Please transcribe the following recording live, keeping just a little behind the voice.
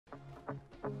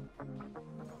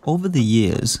Over the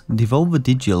years, Devolver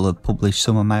Digitals have published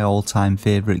some of my all-time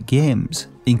favourite games,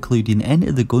 including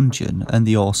Enter the Gungeon and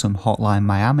the awesome Hotline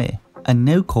Miami. And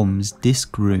now comes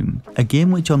Disc Room, a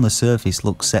game which on the surface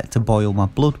looks set to boil my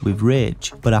blood with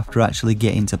rage, but after actually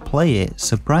getting to play it,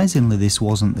 surprisingly this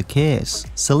wasn't the case.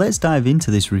 So let's dive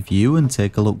into this review and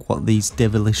take a look what these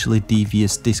devilishly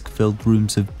devious disc-filled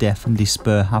rooms of death and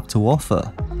despair have to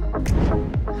offer.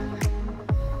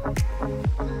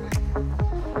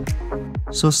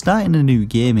 So starting a new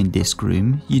game in Disc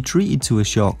Room, you're treated to a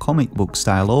short comic book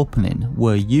style opening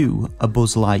where you, a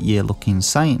Buzz Lightyear looking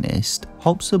scientist,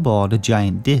 hops aboard a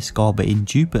giant disc orbiting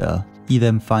Jupiter. You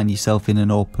then find yourself in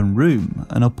an open room,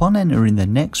 and upon entering the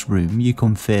next room you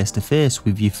come face to face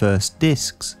with your first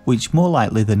discs, which more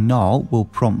likely than not will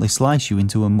promptly slice you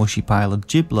into a mushy pile of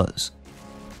giblets.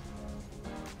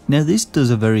 Now this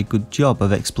does a very good job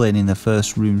of explaining the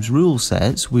first room's rule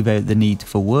sets without the need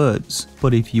for words,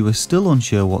 but if you are still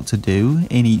unsure what to do,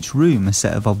 in each room a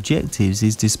set of objectives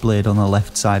is displayed on the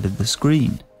left side of the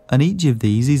screen, and each of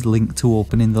these is linked to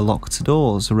opening the locked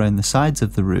doors around the sides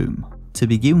of the room. To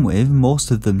begin with,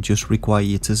 most of them just require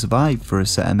you to survive for a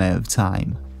set amount of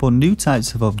time, but new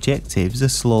types of objectives are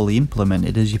slowly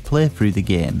implemented as you play through the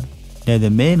game. Now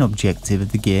the main objective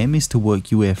of the game is to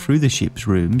work your way through the ship's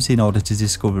rooms in order to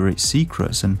discover its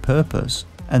secrets and purpose,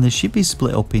 and the ship is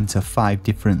split up into 5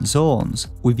 different zones,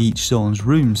 with each zone's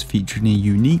rooms featuring a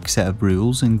unique set of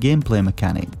rules and gameplay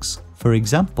mechanics. For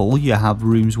example, you have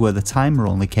rooms where the timer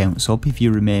only counts up if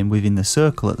you remain within the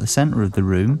circle at the centre of the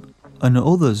room, and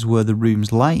others where the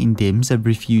room's lighting dims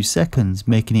every few seconds,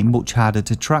 making it much harder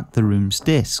to track the room's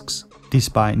discs.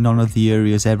 Despite none of the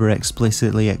areas ever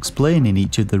explicitly explaining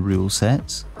each of the rule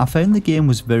sets, I found the game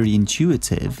was very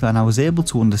intuitive and I was able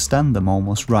to understand them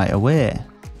almost right away.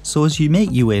 So as you make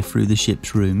your way through the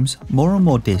ship's rooms, more and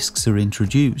more discs are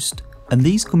introduced, and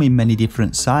these come in many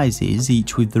different sizes,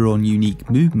 each with their own unique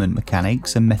movement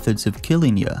mechanics and methods of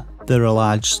killing you. There are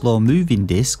large slow moving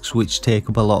discs which take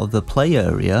up a lot of the play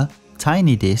area,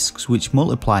 tiny discs which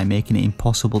multiply making it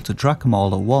impossible to track them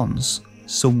all at once,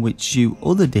 some which shoot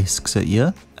other discs at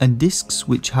you, and discs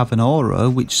which have an aura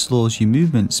which slows your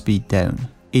movement speed down.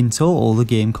 In total the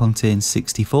game contains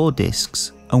 64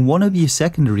 discs, and one of your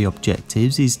secondary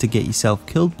objectives is to get yourself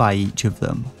killed by each of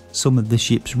them. Some of the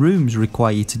ship's rooms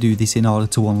require you to do this in order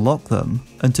to unlock them,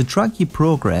 and to track your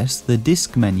progress the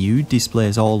disc menu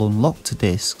displays all unlocked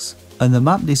discs, and the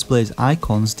map displays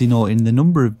icons denoting the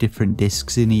number of different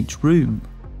discs in each room.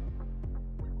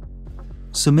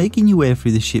 So making your way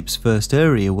through the ship's first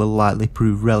area will likely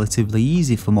prove relatively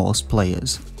easy for most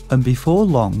players, and before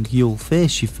long you'll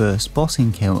face your first boss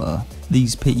encounter.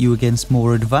 These pit you against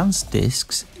more advanced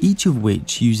discs, each of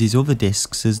which uses other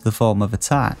discs as the form of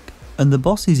attack, and the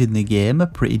bosses in the game are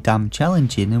pretty damn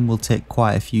challenging and will take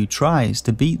quite a few tries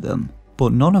to beat them,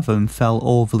 but none of them felt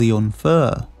overly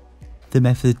unfair. The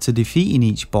method to defeating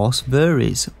each boss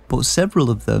varies, but several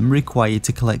of them require you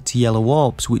to collect yellow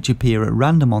orbs which appear at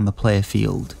random on the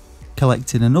playfield.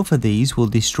 Collecting enough of these will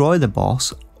destroy the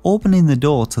boss, opening the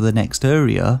door to the next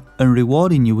area and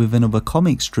rewarding you with another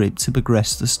comic strip to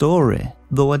progress the story.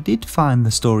 Though I did find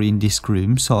the story in Disc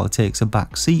Room sort of takes a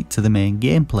back seat to the main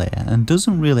gameplay and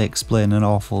doesn't really explain an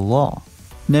awful lot.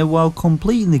 Now while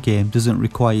completing the game doesn't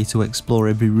require you to explore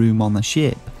every room on the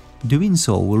ship, doing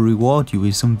so will reward you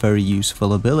with some very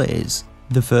useful abilities.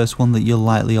 The first one that you'll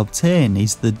likely obtain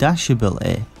is the dash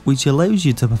ability, which allows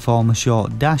you to perform a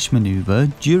short dash maneuver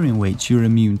during which you're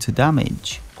immune to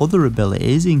damage. Other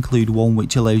abilities include one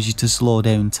which allows you to slow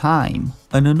down time,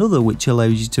 and another which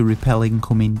allows you to repel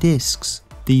incoming discs.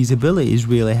 These abilities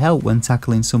really help when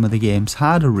tackling some of the game's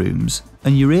harder rooms,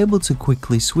 and you're able to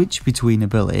quickly switch between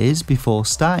abilities before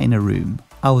starting a room.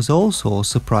 I was also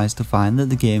surprised to find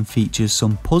that the game features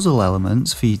some puzzle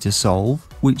elements for you to solve,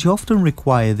 which often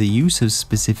require the use of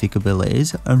specific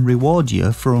abilities and reward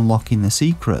you for unlocking the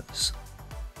secrets.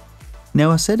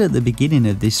 Now I said at the beginning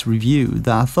of this review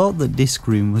that I thought that Disc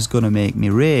Room was going to make me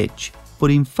rage, but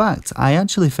in fact I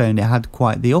actually found it had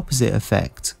quite the opposite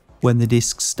effect. When the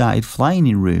discs started flying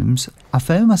in rooms, I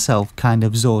found myself kind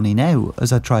of zoning out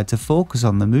as I tried to focus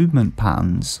on the movement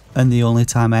patterns, and the only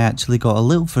time I actually got a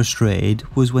little frustrated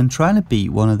was when trying to beat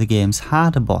one of the game's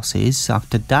harder bosses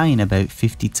after dying about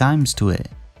 50 times to it.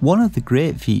 One of the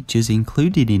great features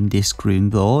included in Disc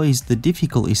Room though is the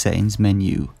difficulty settings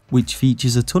menu, which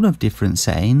features a ton of different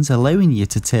settings allowing you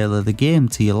to tailor the game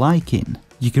to your liking.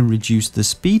 You can reduce the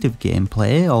speed of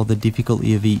gameplay or the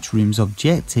difficulty of each room's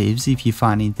objectives if you're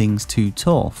finding things too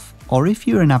tough, or if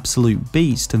you're an absolute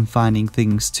beast and finding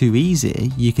things too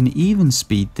easy, you can even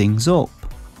speed things up.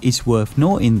 It's worth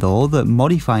noting though that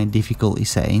modifying difficulty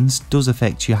settings does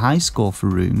affect your high score for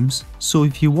rooms, so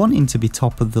if you're wanting to be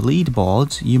top of the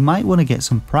leaderboards, you might want to get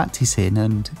some practice in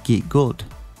and get good.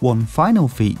 One final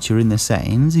feature in the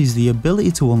settings is the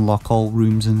ability to unlock all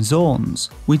rooms and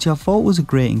zones, which I thought was a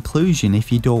great inclusion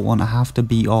if you don't want to have to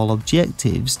beat all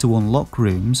objectives to unlock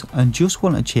rooms and just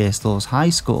want to chase those high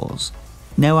scores.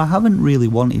 Now I haven't really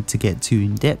wanted to get too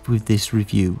in depth with this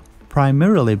review,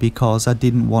 primarily because I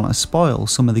didn't want to spoil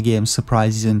some of the game's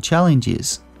surprises and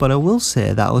challenges, but I will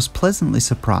say that I was pleasantly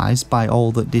surprised by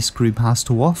all that this group has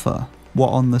to offer. What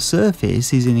on the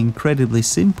surface is an incredibly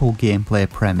simple gameplay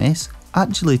premise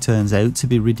actually turns out to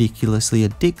be ridiculously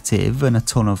addictive and a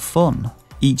ton of fun.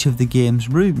 Each of the game's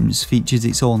rooms features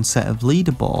its own set of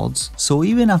leaderboards, so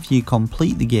even after you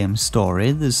complete the game's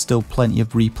story, there's still plenty of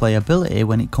replayability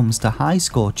when it comes to high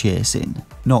score chasing.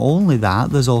 Not only that,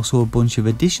 there's also a bunch of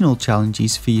additional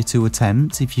challenges for you to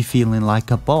attempt if you're feeling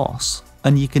like a boss.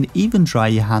 And you can even try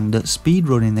your hand at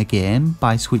speedrunning the game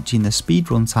by switching the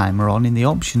speedrun timer on in the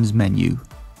options menu.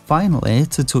 Finally,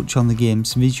 to touch on the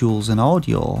game's visuals and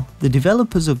audio, the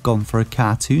developers have gone for a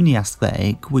cartoony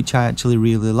aesthetic which I actually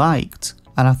really liked,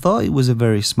 and I thought it was a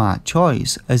very smart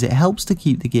choice as it helps to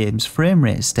keep the game's frame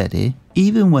rate steady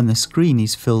even when the screen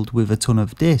is filled with a ton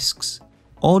of discs.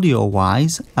 Audio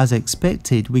wise, as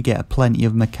expected, we get plenty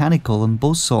of mechanical and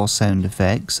buzzsaw sound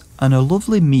effects and a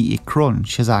lovely meaty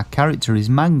crunch as our character is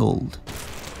mangled.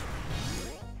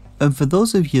 And for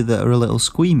those of you that are a little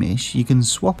squeamish, you can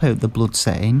swap out the blood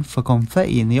setting for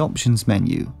confetti in the options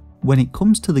menu. When it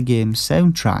comes to the game's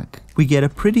soundtrack, we get a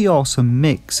pretty awesome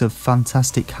mix of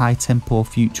fantastic high-tempo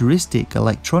futuristic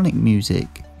electronic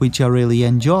music, which I really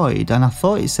enjoyed and I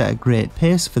thought it set a great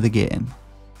pace for the game.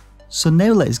 So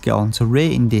now let's get on to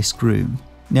rating Disc Room.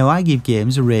 Now I give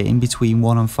games a rating between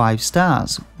 1 and 5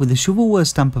 stars, with a shovelware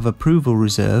stamp of approval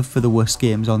reserved for the worst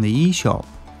games on the eShop.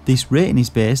 This rating is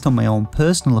based on my own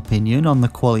personal opinion on the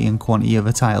quality and quantity of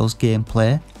a title's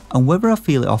gameplay and whether I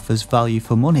feel it offers value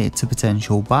for money to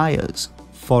potential buyers.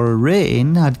 For a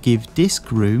rating, I'd give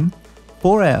Disc Room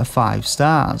 4 out of 5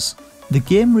 stars. The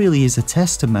game really is a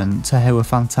testament to how a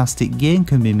fantastic game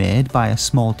can be made by a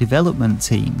small development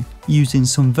team, using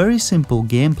some very simple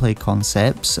gameplay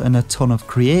concepts and a ton of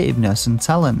creativeness and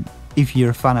talent. If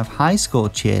you're a fan of high score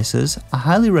chasers, I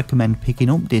highly recommend picking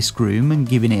up Disc Room and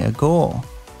giving it a go.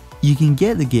 You can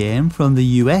get the game from the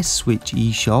US Switch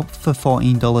eShop for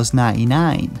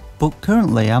 $14.99, but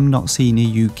currently I'm not seeing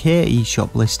a UK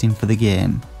eShop listing for the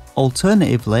game.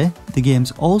 Alternatively, the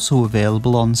game's also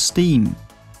available on Steam.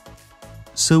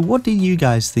 So what do you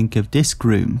guys think of Disc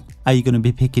Room? Are you going to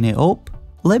be picking it up?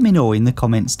 Let me know in the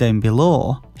comments down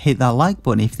below, hit that like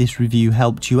button if this review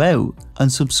helped you out,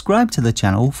 and subscribe to the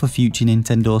channel for future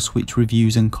Nintendo Switch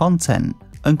reviews and content.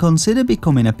 And consider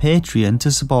becoming a Patreon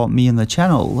to support me and the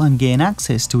channel and gain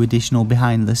access to additional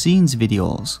behind the scenes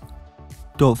videos.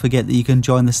 Don't forget that you can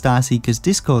join the Starseekers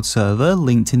Discord server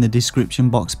linked in the description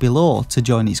box below to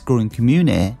join its growing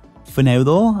community. For now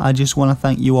though, I just want to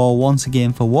thank you all once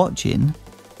again for watching,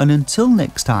 and until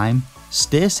next time,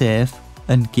 stay safe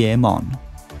and game on.